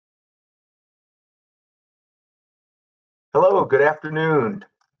Hello, good afternoon.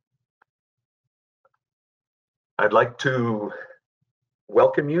 I'd like to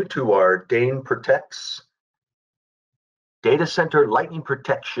welcome you to our DEHN Protects Data Center Lightning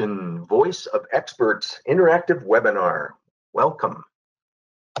Protection Voice of Experts interactive webinar. Welcome.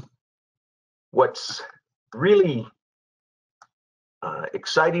 What's really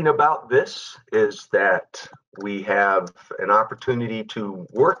exciting about this is that we have an opportunity to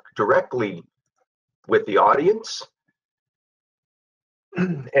work directly with the audience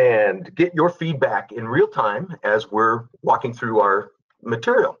and get your feedback in real time as we're walking through our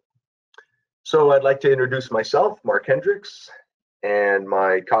material. So I'd like to introduce myself, Mark Hendricks, and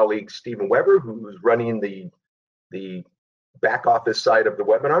my colleague Stephen Weber, who's running the back office side of the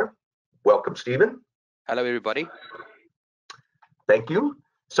webinar. Welcome, Stephen. Hello, everybody. Thank you.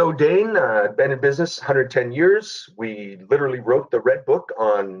 So DEHN, been in business 110 years. We literally wrote the red book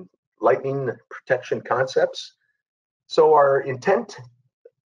on lightning protection concepts. So our intent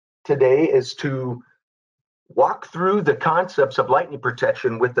today is to walk through the concepts of lightning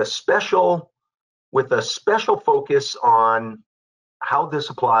protection with a special focus on how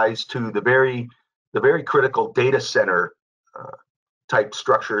this applies to the very critical data center type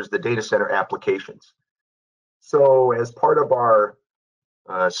structures, the data center applications. So as part of our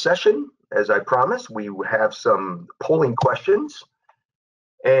session, as I promised, we have some polling questions,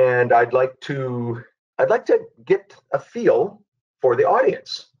 and I'd like to get a feel for the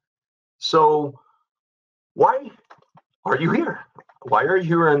audience. So why are you here? Why are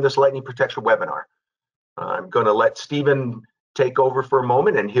you here in this lightning protection webinar? I'm going to let Stephen take over for a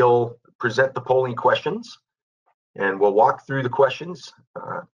moment, and he'll present the polling questions, and we'll walk through the questions,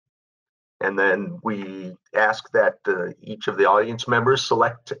 and then we ask that each of the audience members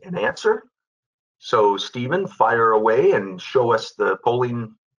select an answer. So Stephen, fire away and show us the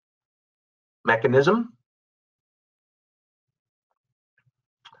polling mechanism.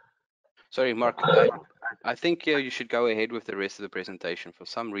 Sorry, Mark. I think you should go ahead with the rest of the presentation. For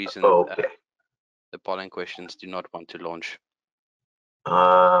some reason, Okay. The polling questions do not want to launch.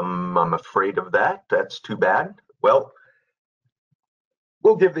 I'm afraid of that. That's too bad. Well,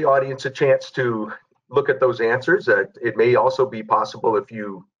 we'll give the audience a chance to look at those answers. It may also be possible if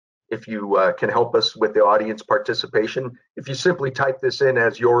you can help us with the audience participation. If you simply type this in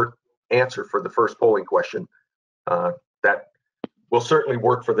as your answer for the first polling question, that will certainly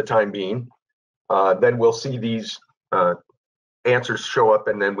work for the time being. Then we'll see these answers show up,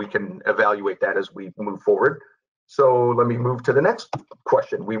 and then we can evaluate that as we move forward. So let me move to the next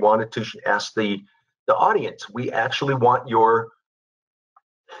question. We wanted to ask the audience. We actually want your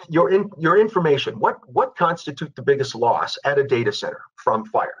information. What constitutes the biggest loss at a data center from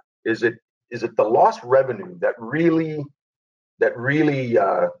fire? Is it the lost revenue that really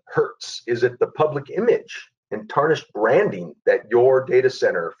hurts? Is it the public image and tarnished branding that your data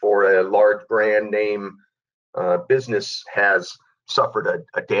center for a large brand name business has suffered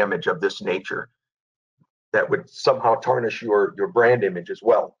a damage of this nature that would somehow tarnish your brand image as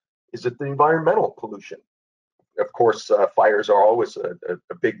well? Is it the environmental pollution? Of course, fires are always a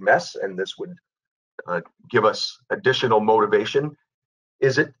big mess, and this would give us additional motivation.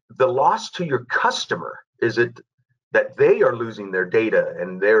 Is it the loss to your customer? Is it that they are losing their data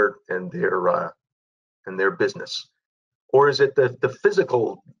and their business? Or is it the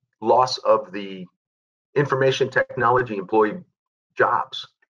physical loss of the information technology employee jobs?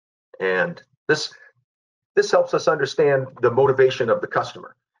 And this helps us understand the motivation of the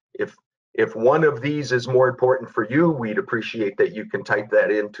customer. If one of these is more important for you, we'd appreciate that you can type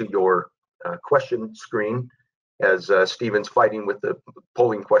that into your question screen as Stephen's fighting with the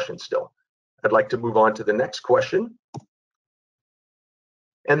polling question still. I'd like to move on to the next question.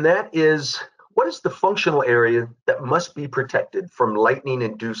 And that is, what is the functional area that must be protected from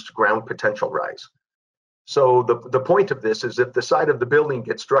lightning-induced ground potential rise? So the point of this is, if the side of the building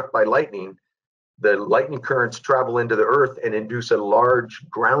gets struck by lightning, the lightning currents travel into the earth and induce a large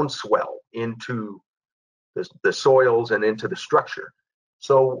ground swell into the soils and into the structure.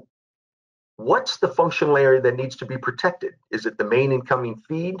 So what's the functional area that needs to be protected? Is it the main incoming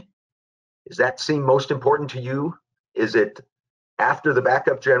feed? Does that seem most important to you? Is it after the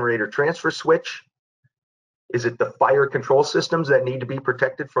backup generator transfer switch? Is it the fire control systems that need to be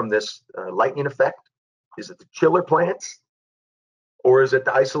protected from this lightning effect? Is it the chiller plants? Or is it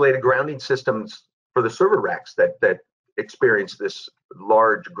the isolated grounding systems for the server racks that experience this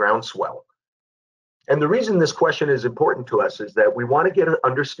large ground swell? And the reason this question is important to us is that we want to get an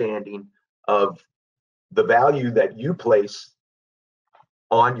understanding of the value that you place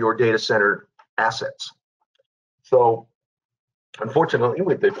on your data center assets. So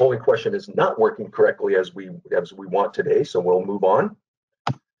Unfortunately, the polling question is not working correctly as we want today, so we'll move on.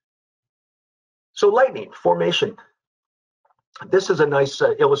 So lightning formation. This is a nice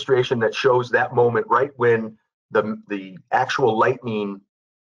illustration that shows that moment right when the actual lightning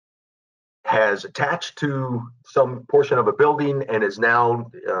has attached to some portion of a building and is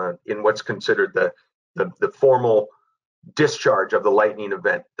now in what's considered the formal discharge of the lightning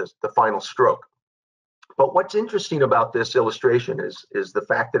event, the final stroke. But what's interesting about this illustration is the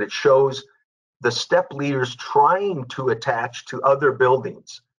fact that it shows the step leaders trying to attach to other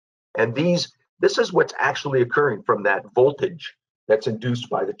buildings. And this is what's actually occurring from that voltage that's induced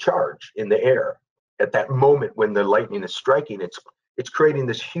by the charge in the air. At that moment when the lightning is striking, it's creating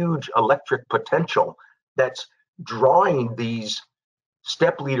this huge electric potential that's drawing these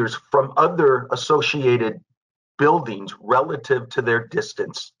step leaders from other associated buildings relative to their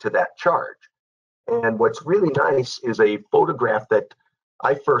distance to that charge. And what's really nice is a photograph that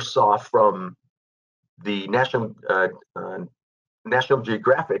I first saw from the National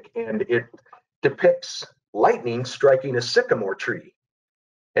Geographic, and it depicts lightning striking a sycamore tree.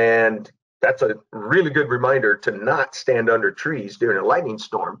 And that's a really good reminder to not stand under trees during a lightning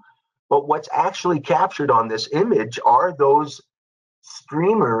storm. But what's actually captured on this image are those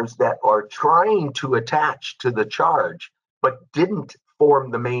streamers that are trying to attach to the charge, but didn't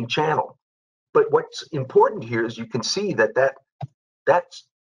form the main channel. But what's important here is you can see that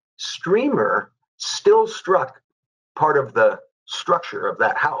streamer still struck part of the structure of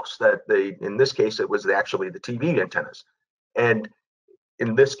that house. In this case, it was actually the TV antennas. And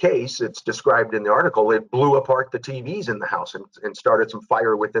in this case, it's described in the article, it blew apart the TVs in the house and started some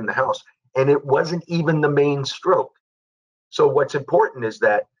fire within the house. And it wasn't even the main stroke. So what's important is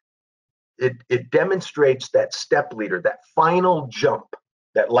that it demonstrates that step leader, that final jump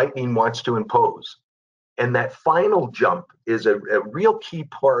that lightning wants to impose. And that final jump is a real key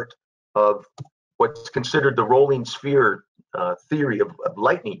part of what's considered the rolling sphere theory of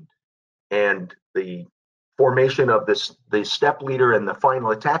lightning, and the formation of the step leader and the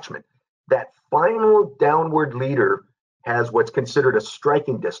final attachment. That final downward leader has what's considered a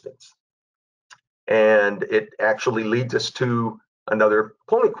striking distance. And it actually leads us to another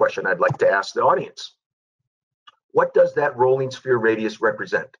polling question I'd like to ask the audience. What does that rolling sphere radius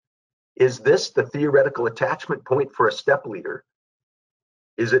represent? Is this the theoretical attachment point for a step leader?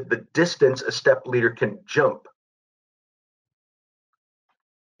 Is it the distance a step leader can jump?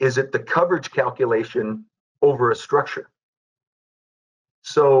 Is it the coverage calculation over a structure?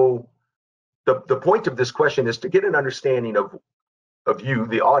 So the point of this question is to get an understanding of you,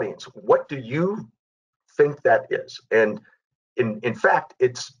 the audience. What do you think that is? And in fact,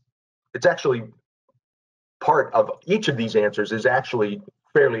 it's actually part of each of these answers is actually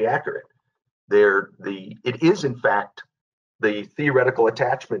fairly accurate. It is in fact the theoretical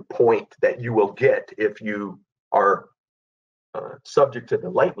attachment point that you will get if you are subject to the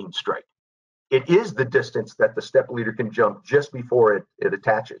lightning strike. It is the distance that the step leader can jump just before it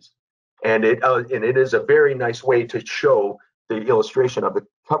attaches. And it is a very nice way to show the illustration of the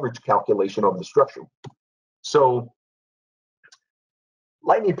coverage calculation of the structure. So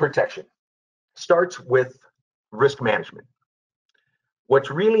lightning protection starts with risk management. What's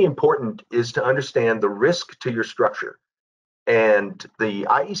really important is to understand the risk to your structure. And the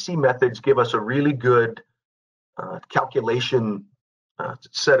IEC methods give us a really good calculation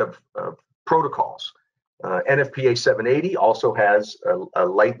set of protocols. NFPA 780 also has a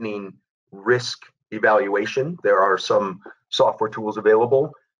lightning risk evaluation. There are some software tools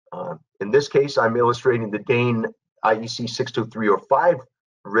available. In this case, I'm illustrating the DEHN IEC 62305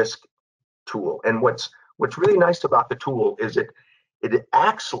 risk tool. And what's really nice about the tool is it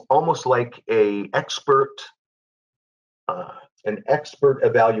acts almost like an expert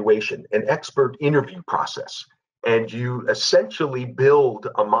evaluation, an expert interview process. And you essentially build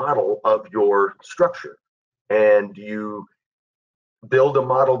a model of your structure, and you build a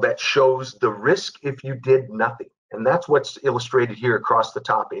model that shows the risk if you did nothing. And that's what's illustrated here across the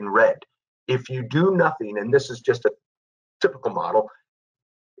top in red. If you do nothing, and this is just a typical model,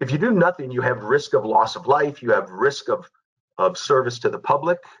 if you do nothing, you have risk of loss of life, you have risk of service to the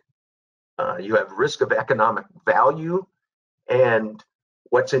public, you have risk of economic value. And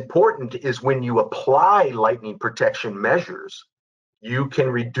what's important is when you apply lightning protection measures, you can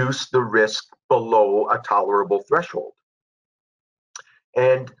reduce the risk below a tolerable threshold.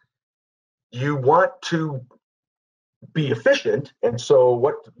 And you want to be efficient. And so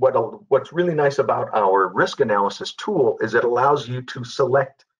what's really nice about our risk analysis tool is it allows you to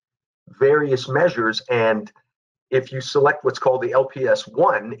select various measures. And if you select what's called the LPS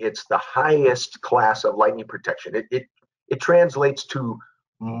 1, it's the highest class of lightning protection. It it translates to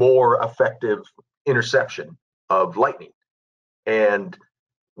more effective interception of lightning. And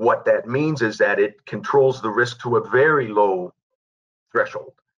what that means is that it controls the risk to a very low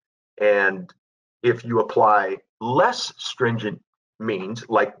threshold. And if you apply less stringent means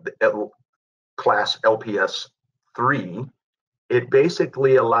like the class LPS 3, it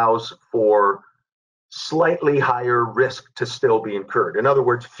basically allows for slightly higher risk to still be incurred. In other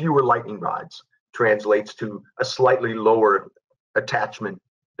words, fewer lightning rods translates to a slightly lower attachment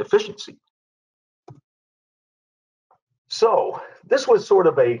efficiency. So this was sort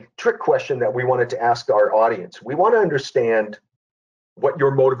of a trick question that we wanted to ask our audience. We want to understand what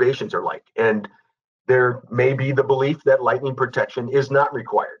your motivations are like. And there may be the belief that lightning protection is not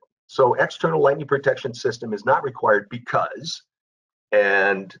required. So external lightning protection system is not required because,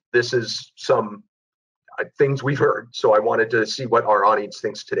 and this is some things we've heard, so I wanted to see what our audience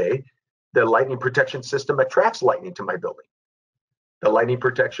thinks today. The lightning protection system attracts lightning to my building. The lightning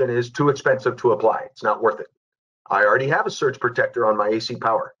protection is too expensive to apply. It's not worth it. I already have a surge protector on my AC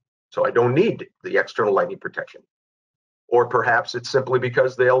power, so I don't need the external lightning protection. Or perhaps it's simply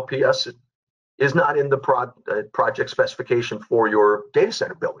because the LPS is not in the project specification for your data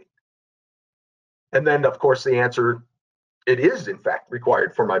center building. And then, of course, the answer, it is in fact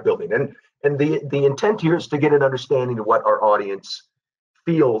required for my building. And the intent here is to get an understanding of what our audience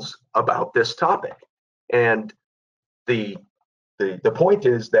feels about this topic. And the point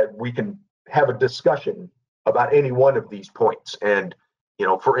is that we can have a discussion about any one of these points. And, you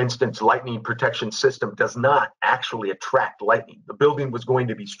know, for instance, lightning protection system does not actually attract lightning. The building was going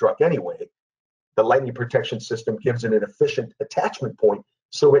to be struck anyway. The lightning protection system gives it an efficient attachment point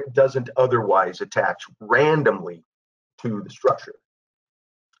so it doesn't otherwise attach randomly to the structure.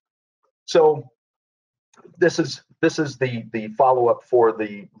 So this is the follow-up for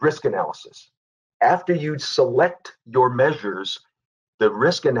the risk analysis. After you select your measures, the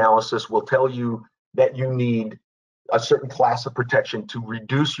risk analysis will tell you that you need a certain class of protection to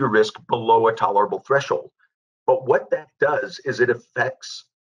reduce your risk below a tolerable threshold. But what that does is it affects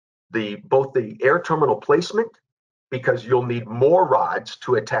both the air terminal placement, because you'll need more rods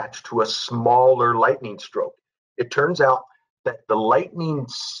to attach to a smaller lightning stroke. It turns out that the lightning,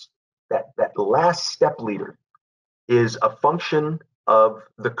 that last step leader is a function of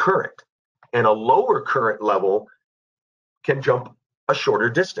the current, and a lower current level can jump a shorter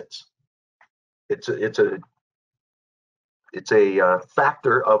distance. It's a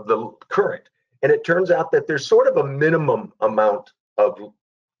factor of the current, and it turns out that there's sort of a minimum amount of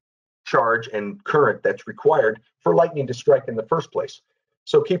charge and current that's required for lightning to strike in the first place.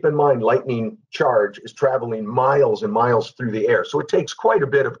 So keep in mind, lightning charge is traveling miles and miles through the air. So it takes quite a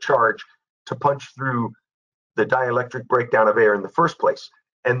bit of charge to punch through the dielectric breakdown of air in the first place.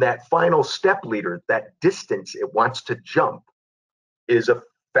 And that final step leader, that distance it wants to jump, is a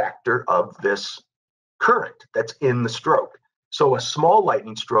factor of this current that's in the stroke. So a small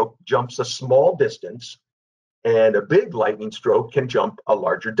lightning stroke jumps a small distance, and a big lightning stroke can jump a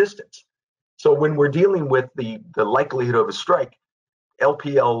larger distance. So when we're dealing with the likelihood of a strike,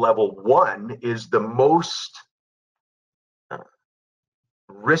 LPL level 1 is the most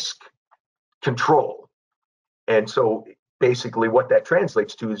risk control. And so basically what that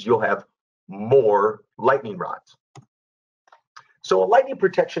translates to is you'll have more lightning rods. So a lightning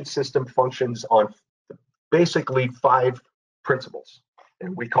protection system functions on basically 5 principles,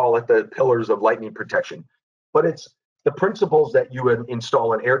 and we call it the pillars of lightning protection. But it's the principles that you would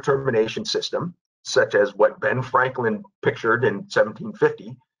install an air termination system, such as what Ben Franklin pictured in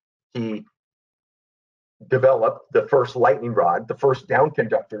 1750. He developed the first lightning rod, the first down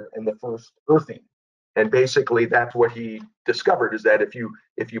conductor, and the first earthing. And basically that's what he discovered, is that if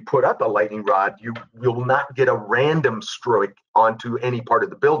you put up a lightning rod, you will not get a random stroke onto any part of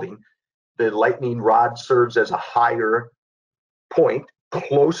the building. The lightning rod serves as a higher point,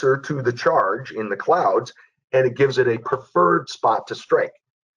 closer to the charge in the clouds, and it gives it a preferred spot to strike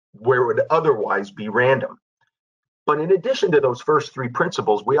where it would otherwise be random. But in addition to those first 3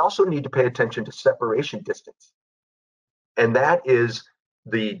 principles, we also need to pay attention to separation distance. And that is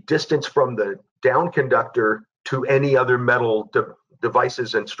the distance from the down conductor to any other metal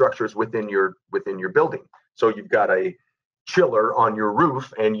devices and structures within your building. So you've got a chiller on your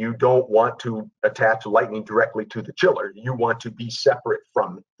roof, and you don't want to attach lightning directly to the chiller. You want to be separate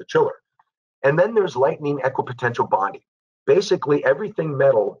from the chiller. And then there's lightning equipotential bonding. Basically, everything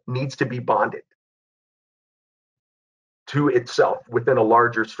metal needs to be bonded to itself within a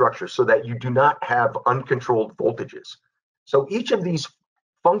larger structure so that you do not have uncontrolled voltages. So each of these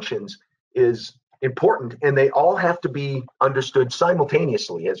functions is important, and they all have to be understood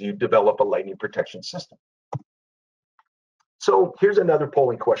simultaneously as you develop a lightning protection system. So here's another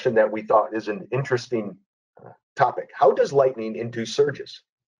polling question that we thought is an interesting topic. How does lightning induce surges?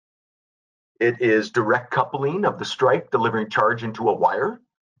 It is direct coupling of the strike delivering charge into a wire.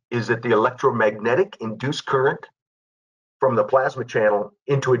 Is it the electromagnetic induced current from the plasma channel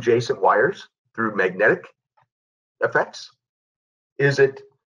into adjacent wires through magnetic effects? Is it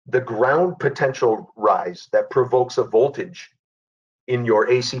the ground potential rise that provokes a voltage in your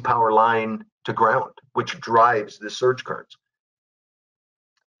AC power line to ground, which drives the surge currents?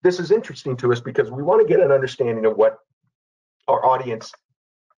 This is interesting to us because we want to get an understanding of what our audience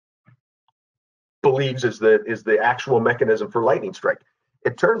believes is the actual mechanism for lightning strike.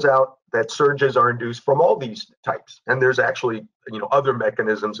 It turns out that surges are induced from all these types, and there's actually other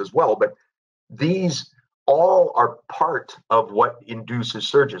mechanisms as well, but these all are part of what induces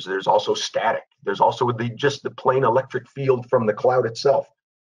surges. There's also static. There's also just the plain electric field from the cloud itself.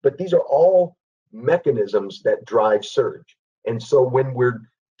 But these are all mechanisms that drive surge. And so when we're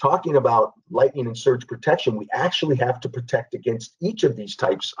talking about lightning and surge protection, we actually have to protect against each of these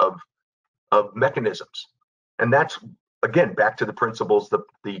types of mechanisms. And that's, again, back to the principles,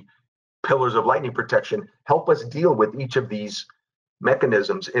 the pillars of lightning protection help us deal with each of these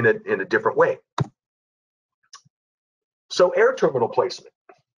mechanisms in a different way. So air terminal placement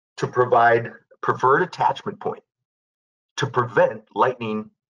to provide preferred attachment point to prevent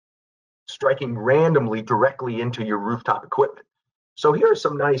lightning striking randomly directly into your rooftop equipment. So here are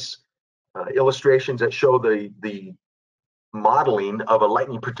some nice illustrations that show the modeling of a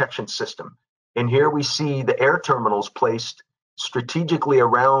lightning protection system. And here we see the air terminals placed strategically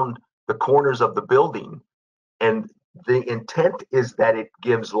around the corners of the building. And the intent is that it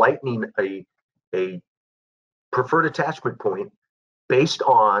gives lightning a preferred attachment point based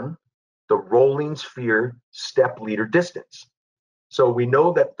on the rolling sphere step leader distance. So we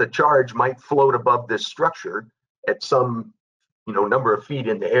know that the charge might float above this structure at some number of feet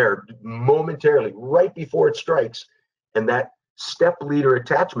in the air momentarily right before it strikes, and that step leader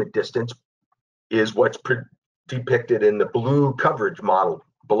attachment distance is what's depicted in the blue coverage model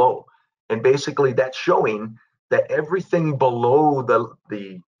below. And basically that's showing that everything below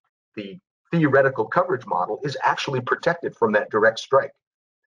the theoretical coverage model is actually protected from that direct strike.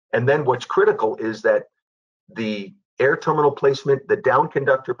 And then what's critical is that the air terminal placement, the down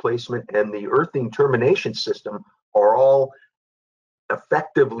conductor placement, and the earthing termination system are all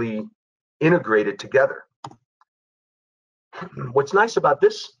effectively integrated together. What's nice about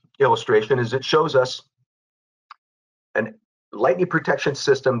this illustration is it shows us an lightning protection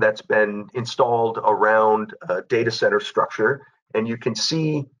system that's been installed around a data center structure, and you can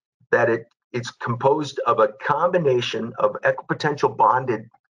see that it's composed of a combination of equipotential bonded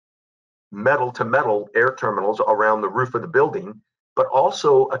metal to metal air terminals around the roof of the building, but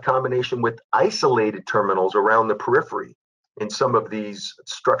also a combination with isolated terminals around the periphery in some of these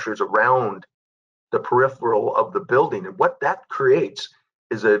structures around the peripheral of the building. And what that creates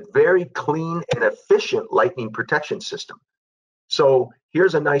is a very clean and efficient lightning protection system. So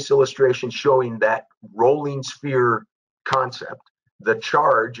here's a nice illustration showing that rolling sphere concept. The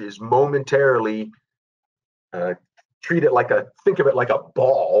charge is momentarily think of it like a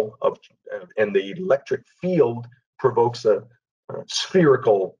ball and the electric field provokes a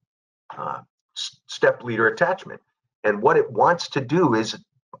spherical step leader attachment. And what it wants to do is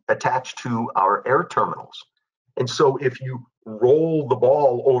attach to our air terminals. And so if you roll the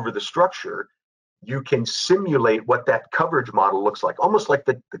ball over the structure, you can simulate what that coverage model looks like, almost like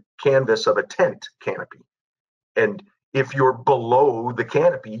the canvas of a tent canopy. And if you're below the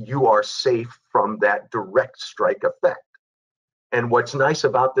canopy, you are safe from that direct strike effect. And what's nice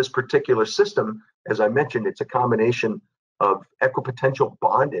about this particular system, as I mentioned, it's a combination of equipotential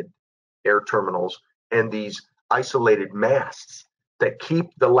bonded air terminals and these isolated masts that keep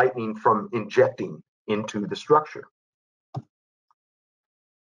the lightning from injecting into the structure.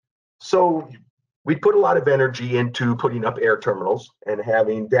 So we put a lot of energy into putting up air terminals and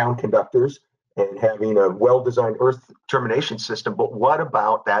having down conductors and having a well-designed earth termination system, but what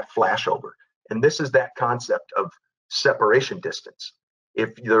about that flashover? And this is that concept of separation distance.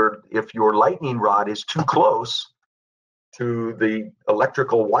 If your lightning rod is too close to the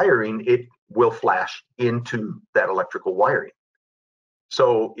electrical wiring, it will flash into that electrical wiring.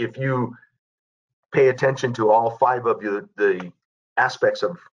 So if you pay attention to all 5 of the aspects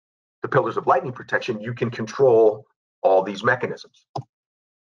of the pillars of lightning protection, you can control all these mechanisms.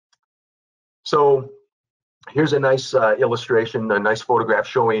 So here's a nice illustration, a nice photograph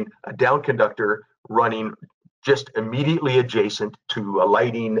showing a down conductor running just immediately adjacent to a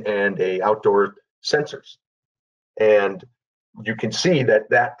lighting and a outdoor sensors. And you can see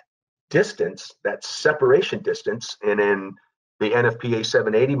that distance, that separation distance, and in the NFPA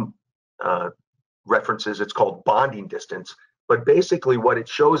 780 references, it's called bonding distance. But basically what it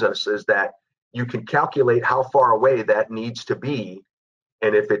shows us is that you can calculate how far away that needs to be.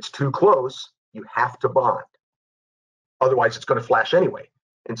 And if it's too close, you have to bond. Otherwise, it's going to flash anyway.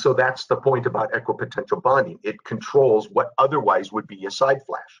 And so that's the point about equipotential bonding. It controls what otherwise would be a side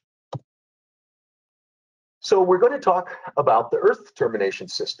flash. So we're going to talk about the earth termination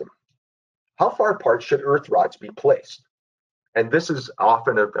system. How far apart should earth rods be placed? And this is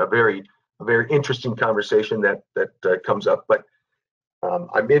often a very interesting conversation that comes up, but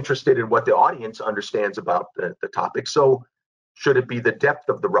I'm interested in what the audience understands about the topic. So should it be the depth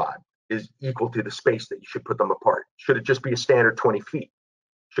of the rod is equal to the space that you should put them apart? Should it just be a standard 20 feet?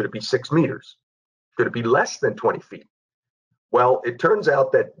 Should it be 6 meters? Should it be less than 20 feet? Well, it turns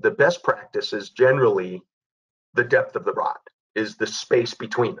out that the best practice is generally the depth of the rod, is the space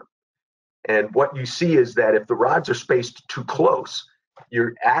between them. And what you see is that if the rods are spaced too close,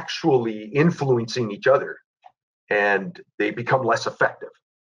 you're actually influencing each other and they become less effective.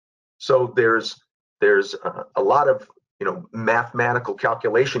 So there's a lot of mathematical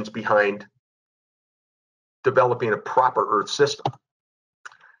calculations behind developing a proper earth system.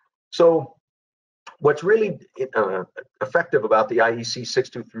 So what's really effective about the IEC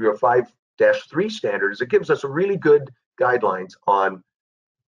 62305-3 standard is it gives us a really good guidelines on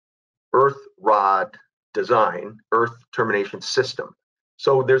earth rod design, earth termination system.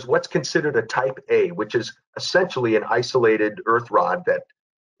 So there's what's considered a type A, which is essentially an isolated earth rod that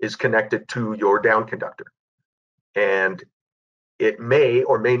is connected to your down conductor. And it may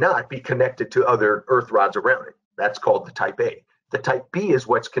or may not be connected to other earth rods around it. That's called the type A. The type B is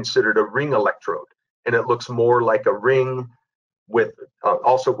what's considered a ring electrode, and it looks more like a ring with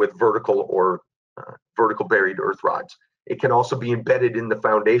also with vertical or vertical buried earth rods. It can also be embedded in the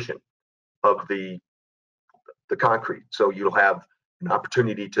foundation of the concrete. So you'll have an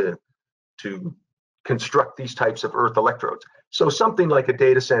opportunity to construct these types of earth electrodes. So something like a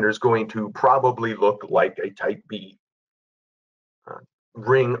data center is going to probably look like a type B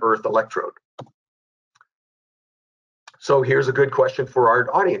ring earth electrode. So here's a good question for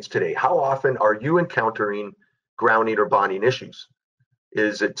our audience today. How often are you encountering grounding or bonding issues?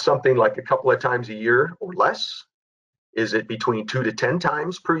 Is it something like a couple of times a year or less? Is it between 2 to 10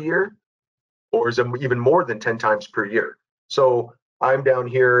 times per year? Or is it even more than 10 times per year? So I'm down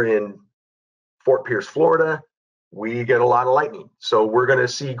here in Fort Pierce, Florida. We get a lot of lightning. So we're going to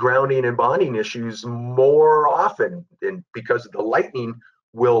see grounding and bonding issues more often, and because the lightning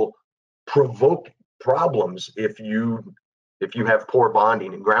will provoke problems if you have poor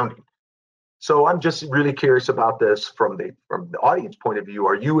bonding and grounding. So I'm just really curious about this from the audience point of view.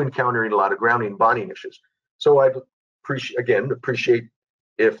 Are you encountering a lot of grounding and bonding issues? So I'd appreciate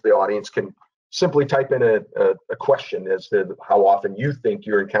if the audience can simply type in a question as to how often you think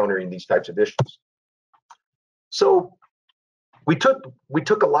you're encountering these types of issues. So we took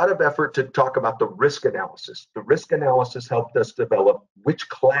a lot of effort to talk about the risk analysis. The risk analysis helped us develop which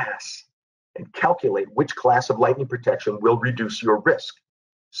class and calculate which class of lightning protection will reduce your risk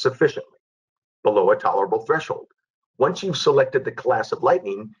sufficiently below a tolerable threshold. Once you've selected the class of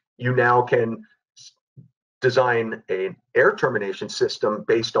lightning, you now can design an air termination system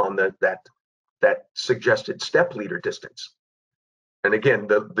based on that suggested step leader distance. And again,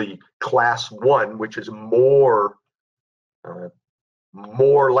 the class 1, which is more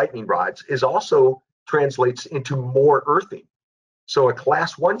lightning rods, is also translates into more earthing. So a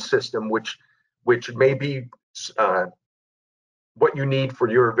class 1 system, which may be what you need for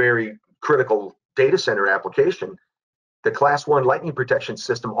your very critical data center application, the class 1 lightning protection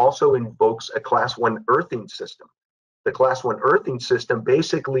system also invokes a class 1 earthing system. The class 1 earthing system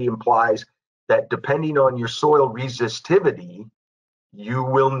basically implies that depending on your soil resistivity, you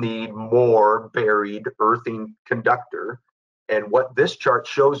will need more buried earthing conductor. And what this chart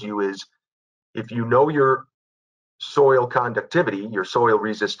shows you is if you know your soil conductivity, your soil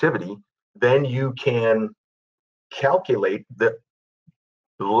resistivity, then you can calculate the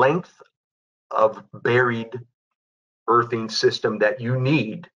length of buried earthing system that you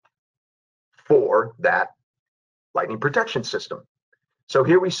need for that lightning protection system. So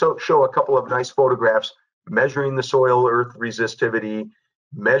here we show a couple of nice photographs measuring the soil earth resistivity,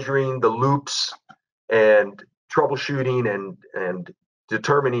 measuring the loops, and troubleshooting and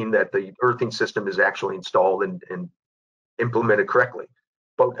determining that the earthing system is actually installed and implemented correctly.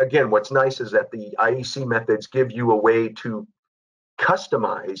 But again, what's nice is that the IEC methods give you a way to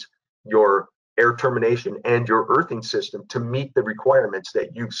customize your air termination and your earthing system to meet the requirements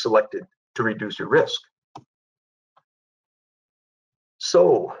that you've selected to reduce your risk.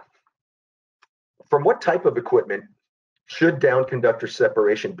 So, from what type of equipment should down conductor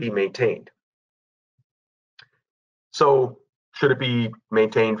separation be maintained? So should it be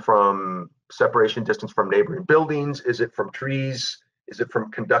maintained from separation distance from neighboring buildings? Is it from trees? Is it from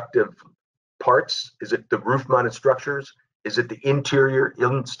conductive parts? Is it the roof mounted structures? Is it the interior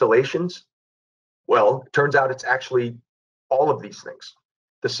installations? Well, it turns out it's actually all of these things.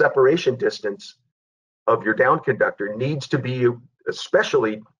 The separation distance of your down conductor needs to be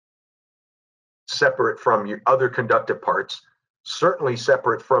especially separate from your other conductive parts, certainly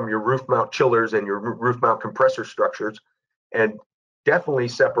separate from your roof mount chillers and your roof mount compressor structures, and definitely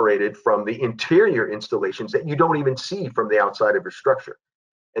separated from the interior installations that you don't even see from the outside of your structure.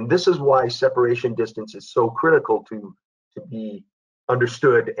 And this is why separation distance is so critical to be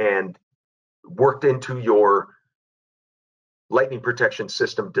understood and worked into your lightning protection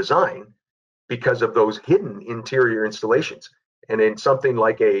system design, because of those hidden interior installations. And in something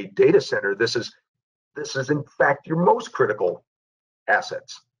like a data center, this is in fact your most critical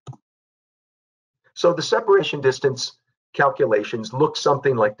assets. So the separation distance calculations look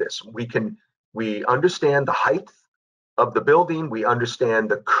something like this. We understand the height of the building, we understand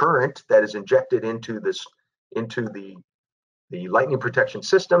the current that is injected into the lightning protection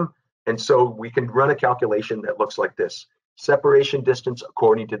system, and so we can run a calculation that looks like this. Separation distance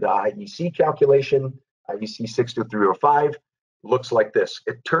according to the IEC calculation, IEC 62305, looks like this.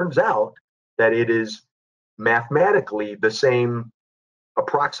 It turns out that it is mathematically the same,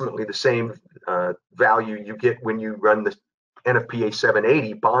 approximately the same value you get when you run the NFPA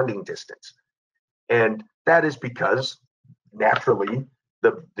 780 bonding distance. And that is because naturally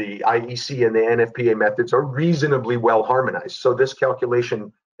the IEC and the NFPA methods are reasonably well harmonized. So this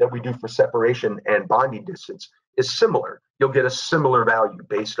calculation that we do for separation and bonding distance is similar. You'll get a similar value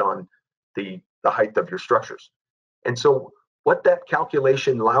based on the height of your structures. And so what that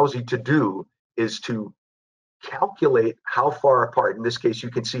calculation allows you to do is to calculate how far apart, in this case you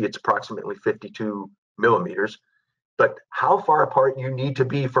can see it's approximately 52 millimeters, but how far apart you need to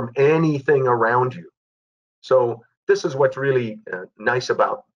be from anything around you. So this is what's really nice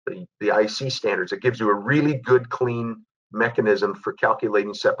about the IEC standards. It gives you a really good, clean mechanism for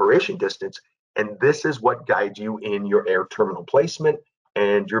calculating separation distance, and this is what guides you in your air terminal placement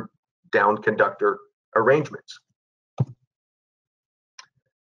and your down conductor arrangements.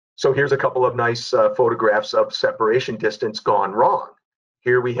 So here's a couple of nice photographs of separation distance gone wrong.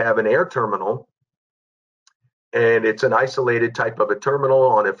 Here we have an air terminal, and it's an isolated type of a terminal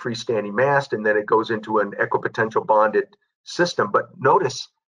on a freestanding mast, and then it goes into an equipotential bonded system. But notice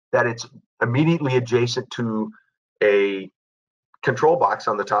that it's immediately adjacent to a control box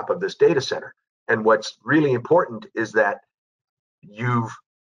on the top of this data center. And what's really important is that you've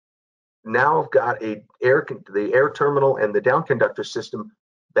now got the air terminal and the down conductor system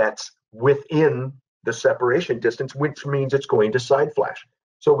that's within the separation distance, which means it's going to side flash.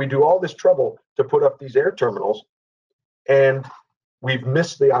 So we do all this trouble to put up these air terminals, and we've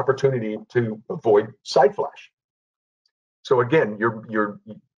missed the opportunity to avoid side flash. So again, you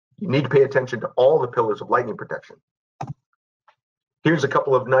need to pay attention to all the pillars of lightning protection. Here's a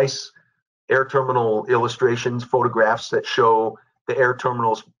couple of nice air terminal illustrations, photographs that show the air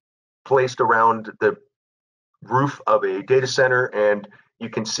terminals placed around the roof of a data center, and you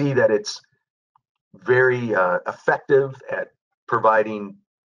can see that it's very effective at providing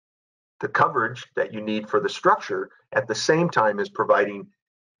the coverage that you need for the structure at the same time as providing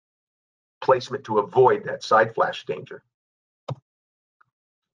placement to avoid that side flash danger.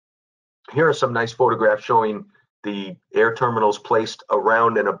 Here are some nice photographs showing the air terminals placed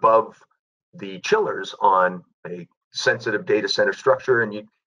around and above the chillers on a sensitive data center structure, and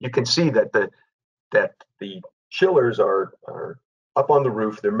you can see that the chillers are up on the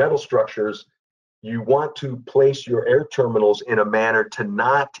roof. They're metal structures. You want to place your air terminals in a manner to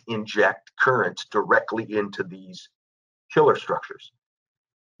not inject currents directly into these chiller structures.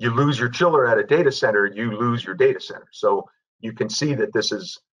 You lose your chiller at a data center, you lose your data center. So you can see that this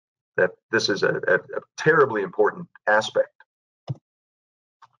is a terribly important aspect.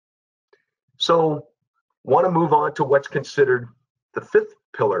 So want to move on to what's considered the fifth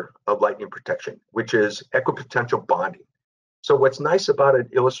pillar of lightning protection, which is equipotential bonding. So what's nice about an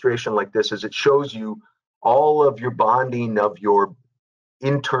illustration like this is it shows you all of your bonding of your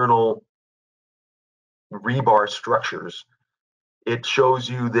internal rebar structures. It shows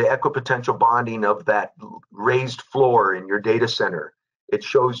you the equipotential bonding of that raised floor in your data center. It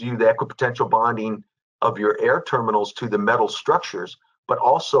shows you the equipotential bonding of your air terminals to the metal structures, but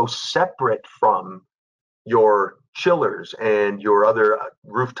also separate from your chillers and your other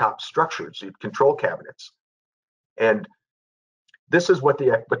rooftop structures, your control cabinets. And this is what the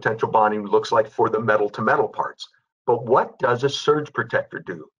equipotential bonding looks like for the metal to metal parts. But what does a surge protector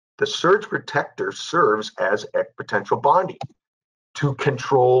do? The surge protector serves as equipotential bonding to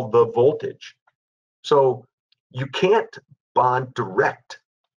control the voltage. So you can't bond direct,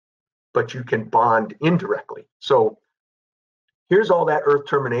 but you can bond indirectly. So here's all that earth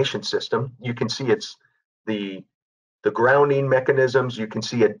termination system. You can see it's the grounding mechanisms. You can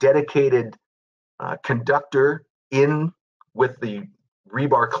see a dedicated conductor in with the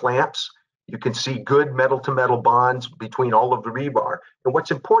rebar clamps. You can see good metal-to-metal bonds between all of the rebar. And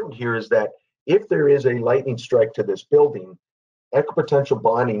what's important here is that if there is a lightning strike to this building, equipotential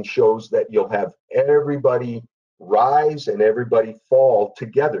bonding shows that you'll have everybody rise and everybody fall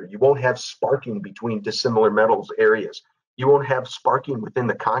together. You won't have sparking between dissimilar metals areas. You won't have sparking within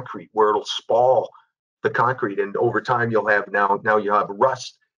the concrete where it'll spall the concrete, and over time you'll have now you'll have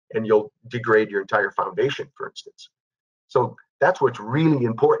rust and you'll degrade your entire foundation, for instance. So that's what's really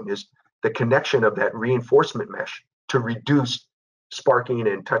important, is the connection of that reinforcement mesh to reduce sparking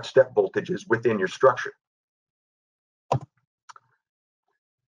and touch step voltages within your structure.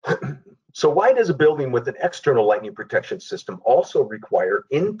 So why does a building with an external lightning protection system also require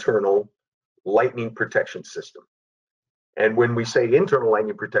internal lightning protection system? And when we say internal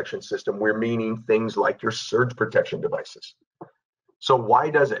lightning protection system, we're meaning things like your surge protection devices. So why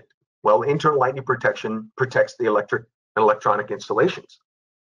does it? Well, internal lightning protection protects the electric and electronic installations.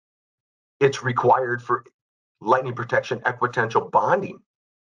 It's required for lightning protection equipotential bonding.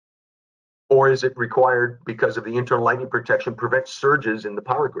 Or is it required because of the internal lightning protection prevents surges in the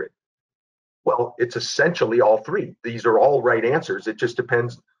power grid? Well, it's essentially all three. These are all right answers. It just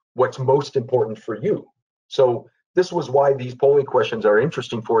depends what's most important for you. So this was why these polling questions are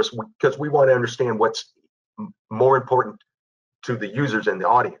interesting for us, because we want to understand what's more important to the users and the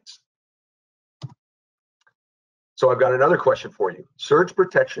audience. So I've got another question for you. Surge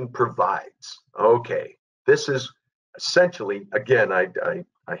protection provides. Okay, this is essentially, again, I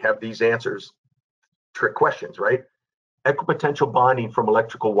have these answers, trick questions, right? Equipotential bonding from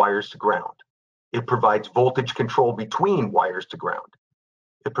electrical wires to ground. It provides voltage control between wires to ground.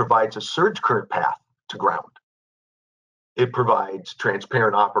 It provides a surge current path to ground. It provides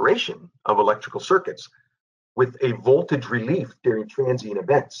transparent operation of electrical circuits with a voltage relief during transient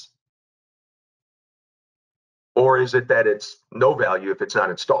events. Or is it that it's no value if it's not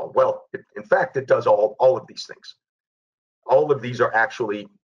installed? Well, in fact, it does all of these things. All of these are actually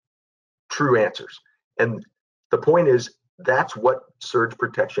true answers. And the point is, that's what surge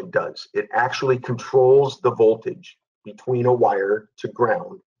protection does. It actually controls the voltage between a wire to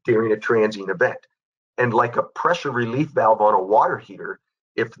ground during a transient event. And like a pressure relief valve on a water heater,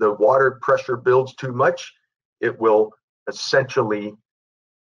 if the water pressure builds too much, it will essentially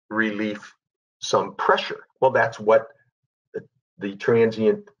relieve some pressure. Well, that's what the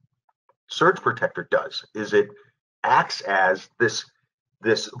transient surge protector does, is it acts as this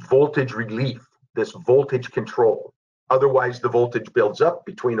voltage relief, this voltage control. Otherwise, the voltage builds up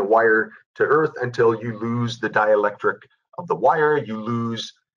between a wire to earth until you lose the dielectric of the wire, you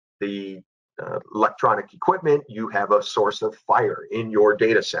lose the electronic equipment, you have a source of fire in your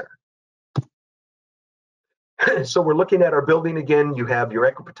data center. So we're looking at our building again. You have your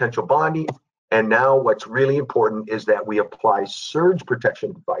equipotential bonding, and now what's really important is that we apply surge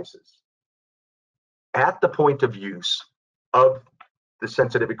protection devices at the point of use of the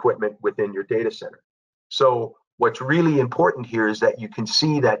sensitive equipment within your data center. So what's really important here is that you can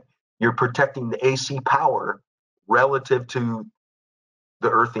see that you're protecting the AC power relative to the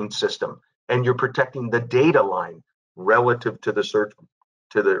earthing system, and you're protecting the data line relative to the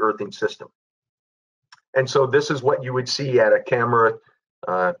earthing system. And so this is what you would see at a camera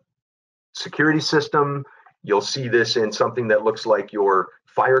security system. You'll see this in something that looks like your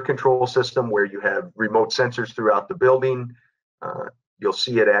fire control system, where you have remote sensors throughout the building. You'll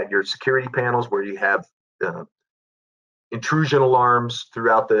see it at your security panels, where you have intrusion alarms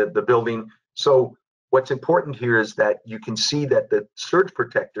throughout the building. So what's important here is that you can see that the surge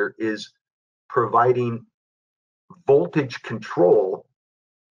protector is providing voltage control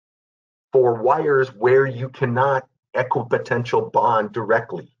for wires where you cannot equipotential bond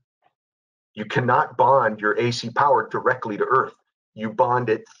directly. You cannot bond your AC power directly to earth. You bond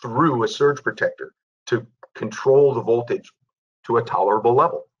it through a surge protector to control the voltage to a tolerable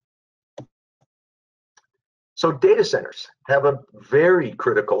level. So data centers have a very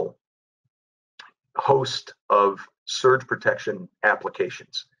critical host of surge protection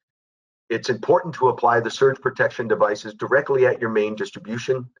applications. It's important to apply the surge protection devices directly at your main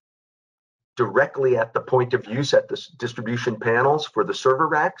distribution, directly at the point of use at the distribution panels for the server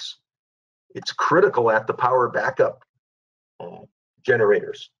racks. It's critical at the power backup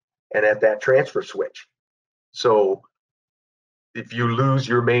generators and at that transfer switch. So if you lose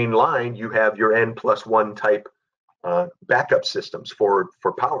your main line, you have your N+1 type backup systems for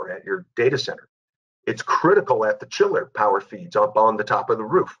power at your data center. It's critical at the chiller power feeds up on the top of the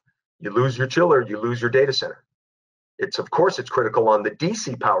roof. You lose your chiller, you lose your data center. Of course, it's critical on the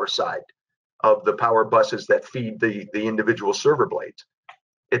DC power side of the power buses that feed the individual server blades.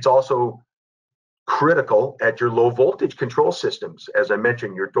 It's also critical at your low voltage control systems. As I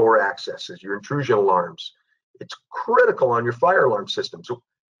mentioned, your door accesses, your intrusion alarms. It's critical on your fire alarm systems. So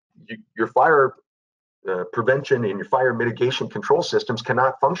your fire prevention and your fire mitigation control systems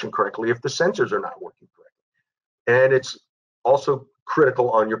cannot function correctly if the sensors are not working correctly. And it's also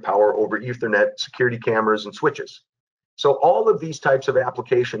critical on your power over Ethernet, security cameras, and switches. So all of these types of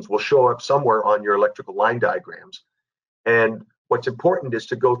applications will show up somewhere on your electrical line diagrams. And what's important is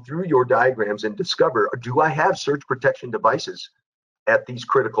to go through your diagrams and discover, do I have surge protection devices at these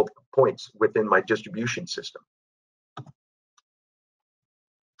critical points within my distribution system?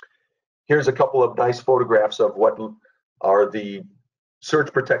 Here's a couple of nice photographs of what are the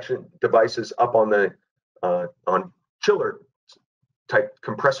surge protection devices up on the on chiller type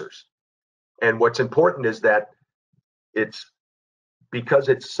compressors. And what's important is that because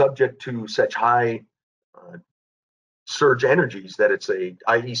it's subject to such high surge energies that it's a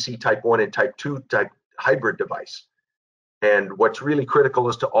IEC type 1 and type 2 type hybrid device. And what's really critical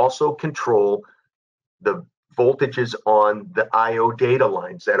is to also control the voltages on the IO data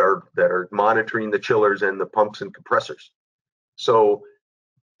lines that are monitoring the chillers and the pumps and compressors. So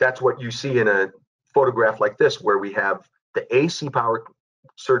that's what you see in a photograph like this, where we have the AC power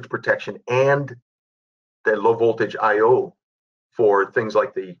surge protection and the low voltage IO for things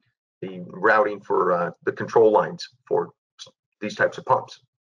like the routing for the control lines for these types of pumps.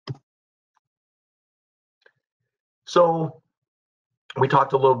 So we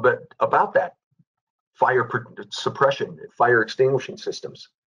talked a little bit about that fire suppression, fire extinguishing systems.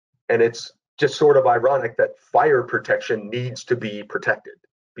 And it's just sort of ironic that fire protection needs to be protected,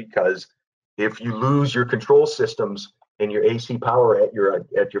 because if you lose your control systems and your AC power at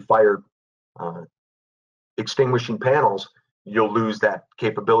your fire extinguishing panels, you'll lose that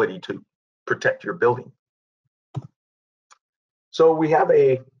capability to protect your building. So we have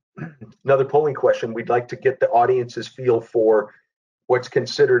another polling question. We'd like to get the audience's feel for what's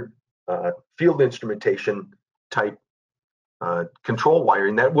considered field instrumentation type control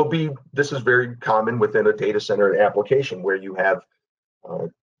wiring. This is very common within a data center application, where you have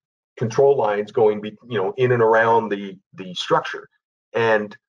control lines going in and around the structure.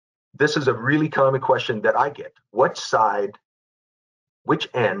 And this is a really common question that I get. Which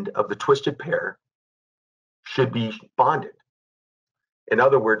end of the twisted pair should be bonded? In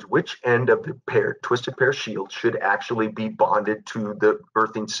other words, which end of the twisted pair shield should actually be bonded to the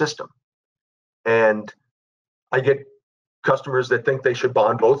earthing system? And I get customers that think they should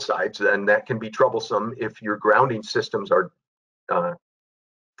bond both sides, and that can be troublesome if your grounding systems are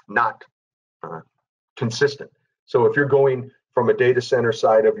not consistent. So if you're going from a data center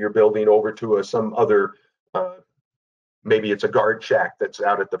side of your building over to some other, maybe it's a guard shack that's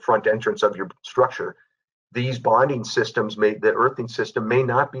out at the front entrance of your structure, these bonding systems, the earthing system may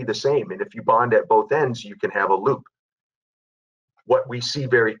not be the same. And if you bond at both ends, you can have a loop. What we see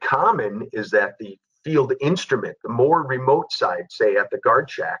very common is that the field instrument, the more remote side, say at the guard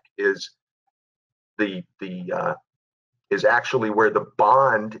shack, is actually where the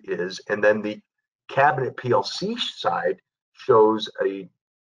bond is, and then the cabinet PLC side shows a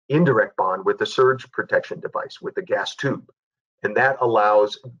indirect bond with the surge protection device with the gas tube, and that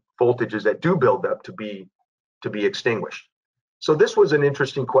allows voltages that do build up to be extinguished. So this was an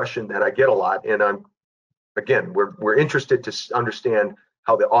interesting question that I get a lot, and we're interested to understand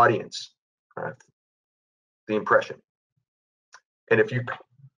how the audience, the impression. And if you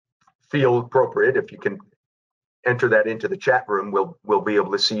feel appropriate, if you can enter that into the chat room, we'll be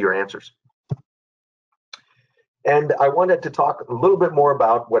able to see your answers. And I wanted to talk a little bit more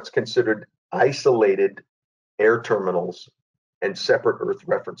about what's considered isolated air terminals and separate earth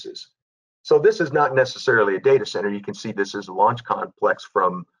references. So this is not necessarily a data center. You can see this is a launch complex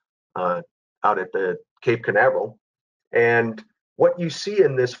from out at the Cape Canaveral. And what you see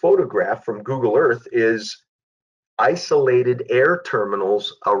in this photograph from Google Earth is isolated air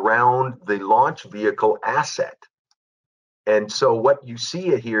terminals around the launch vehicle asset. And so what you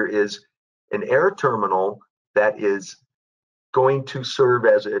see here is an air terminal that is going to serve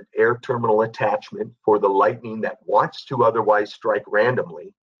as an air terminal attachment for the lightning that wants to otherwise strike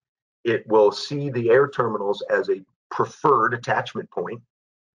randomly. It will see the air terminals as a preferred attachment point,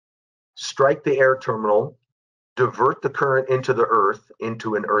 strike the air terminal, divert the current into the earth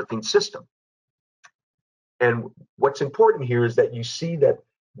into an earthing system. And what's important here is that you see that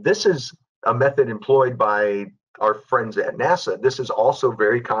this is a method employed by our friends at NASA. This is also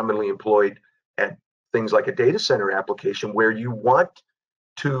very commonly employed at things like a data center application, where you want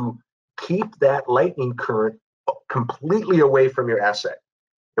to keep that lightning current completely away from your asset.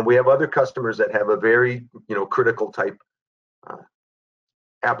 And we have other customers that have a very, critical type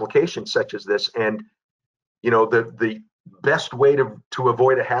application such as this. And, the best way to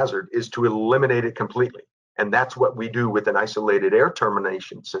avoid a hazard is to eliminate it completely. And that's what we do with an isolated air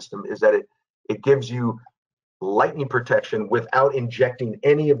termination system, is that it gives you lightning protection without injecting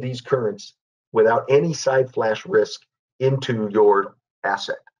any of these currents, without any side flash risk into your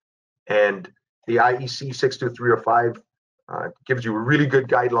asset. And the IEC 62305 gives you really good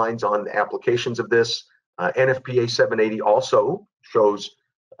guidelines on the applications of this. NFPA 780 also shows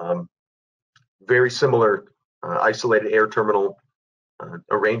very similar isolated air terminal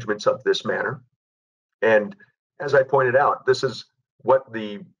arrangements of this manner. And as I pointed out, this is what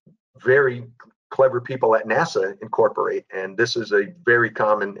the very clever people at NASA incorporate, and this is a very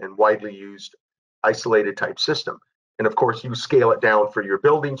common and widely used isolated type system. And of course, you scale it down for your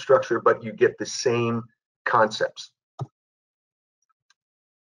building structure, but you get the same concepts.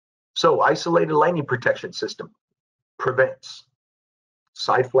 So isolated lightning protection system prevents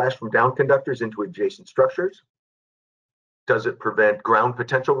side flash from down conductors into adjacent structures. Does it prevent ground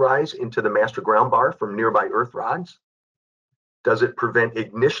potential rise into the master ground bar from nearby earth rods? Does it prevent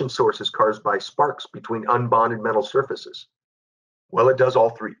ignition sources caused by sparks between unbonded metal surfaces? Well, it does all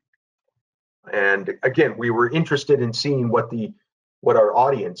three. And again, we were interested in seeing what our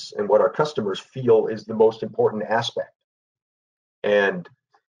audience and what our customers feel is the most important aspect.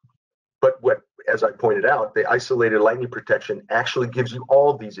 But as I pointed out, the isolated lightning protection actually gives you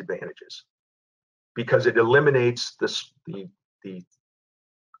all these advantages, because it eliminates the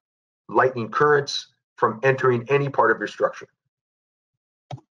lightning currents from entering any part of your structure.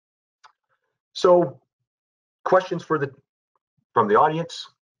 So, questions from the audience.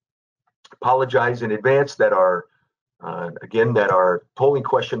 Apologize in advance that our polling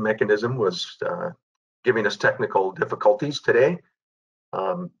question mechanism was giving us technical difficulties today.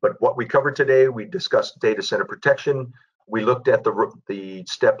 But what we covered today, we discussed data center protection. We looked at the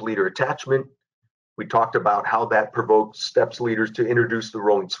step leader attachment. We talked about how that provokes steps leaders to introduce the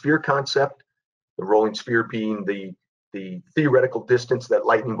rolling sphere concept, the rolling sphere being the theoretical distance that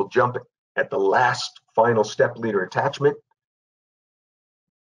lightning will jump at the last final step leader attachment.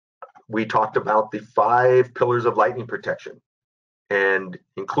 We talked about the 5 pillars of lightning protection, and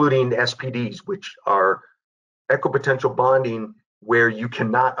including SPDs, which are equipotential bonding where you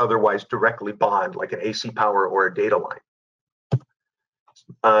cannot otherwise directly bond, like an AC power or a data line.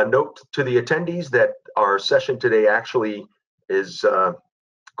 Note to the attendees that our session today actually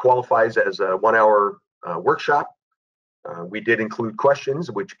qualifies as a 1-hour workshop. We did include questions,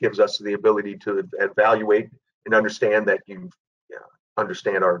 which gives us the ability to evaluate and understand that you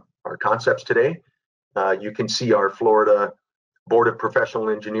understand our concepts today. You can see our Florida Board of Professional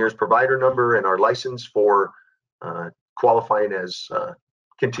Engineers provider number and our license for qualifying as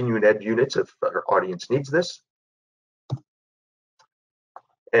continuing ed units if our audience needs this.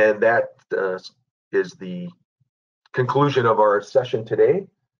 And that is the conclusion of our session today.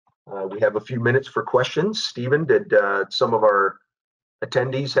 We have a few minutes for questions. Stephen, did some of our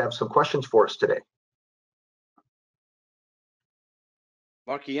attendees have some questions for us today?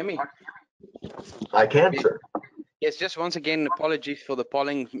 Mark, you hear me? I can, sir. Yes, just once again, apologies for the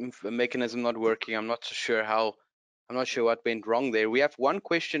polling mechanism not working. I'm not so sure I'm not sure what went wrong there. We have one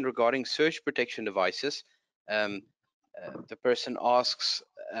question regarding surge protection devices. The person asks,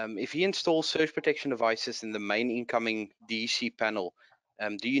 if he installs surge protection devices in the main incoming DEC panel,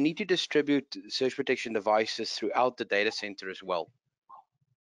 do you need to distribute surge protection devices throughout the data center as well?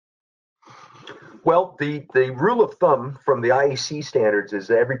 Well, the rule of thumb from the IEC standards is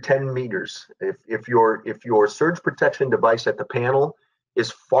every 10 meters. If your surge protection device at the panel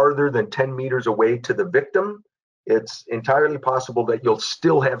is farther than 10 meters away to the victim, it's entirely possible that you'll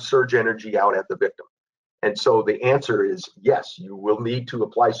still have surge energy out at the victim. And so the answer is yes, you will need to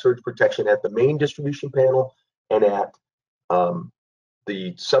apply surge protection at the main distribution panel and at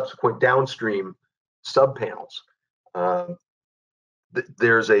the subsequent downstream sub panels.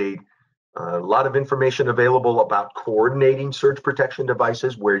 There's a lot of information available about coordinating surge protection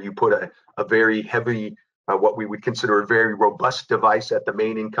devices, where you put a very heavy, what we would consider a very robust device at the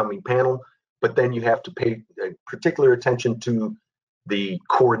main incoming panel, but then you have to pay particular attention to the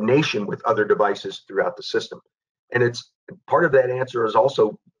coordination with other devices throughout the system. And it's part of that answer is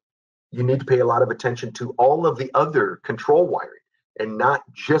also you need to pay a lot of attention to all of the other control wiring. and not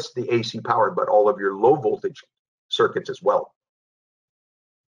just the AC power, but all of your low voltage circuits as well.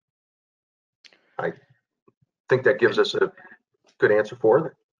 I think that gives us a good answer for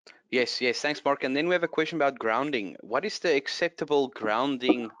it. Yes, thanks, Mark. And then we have a question about grounding. What is the acceptable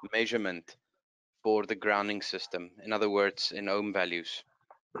grounding measurement for the grounding system? In other words, in ohm values.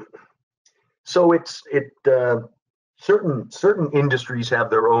 So certain industries have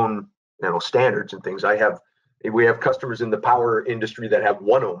their own standards and things. We have customers in the power industry that have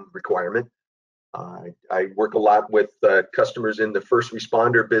 1 ohm requirement. I work a lot with customers in the first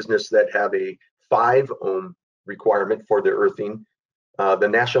responder business that have a 5 ohm requirement for their earthing. The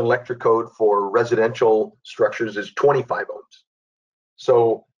National Electric Code for residential structures is 25 ohms.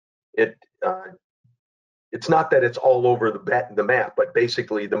 So it's not that it's all over the map, but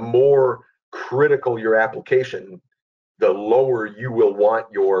basically the more critical your application, the lower you will want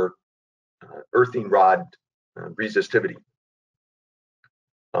your earthing rod resistivity.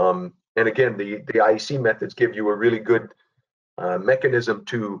 And again, the IEC methods give you a really good mechanism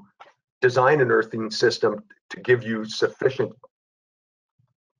to design an earthing system to give you sufficient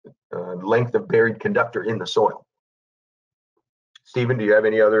length of buried conductor in the soil. Stephen, do you have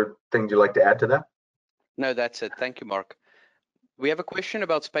any other things you'd like to add to that? No, that's it. Thank you, Mark. We have a question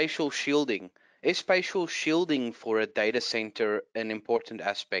about spatial shielding. Is spatial shielding for a data center an important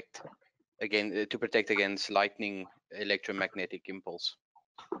aspect, again, to protect against lightning electromagnetic impulse?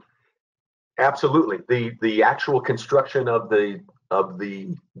 Absolutely. The actual construction of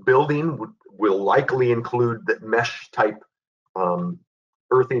the building will likely include the mesh type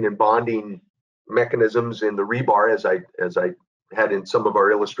earthing and bonding mechanisms in the rebar, as I had in some of our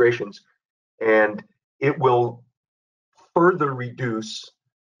illustrations, and it will further reduce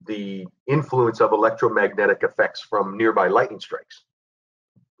the influence of electromagnetic effects from nearby lightning strikes.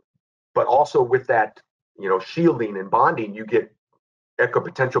 But also with that, shielding and bonding, you get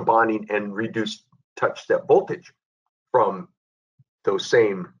equipotential bonding and reduced touch step voltage from those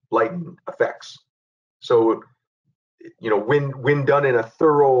same lightning effects. So, when done in a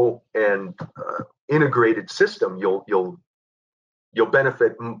thorough and integrated system, you'll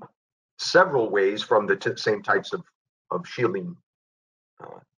benefit several ways from the same types of shielding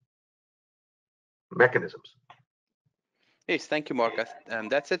mechanisms. Yes, thank you, Mark.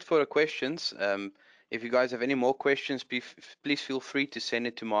 That's it for the questions. If you guys have any more questions, please feel free to send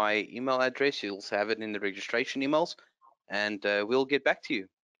it to my email address. You'll also have it in the registration emails, and we'll get back to you.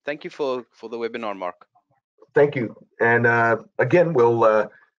 Thank you for the webinar, Mark. Thank you. And again, we'll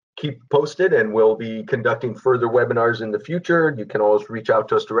keep posted, and we'll be conducting further webinars in the future. You can always reach out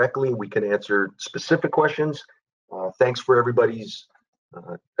to us directly. We can answer specific questions. Thanks for everybody's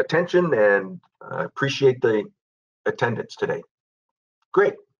attention, and appreciate the attendance today.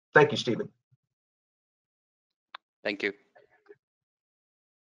 Great. Thank you, Stephen. Thank you.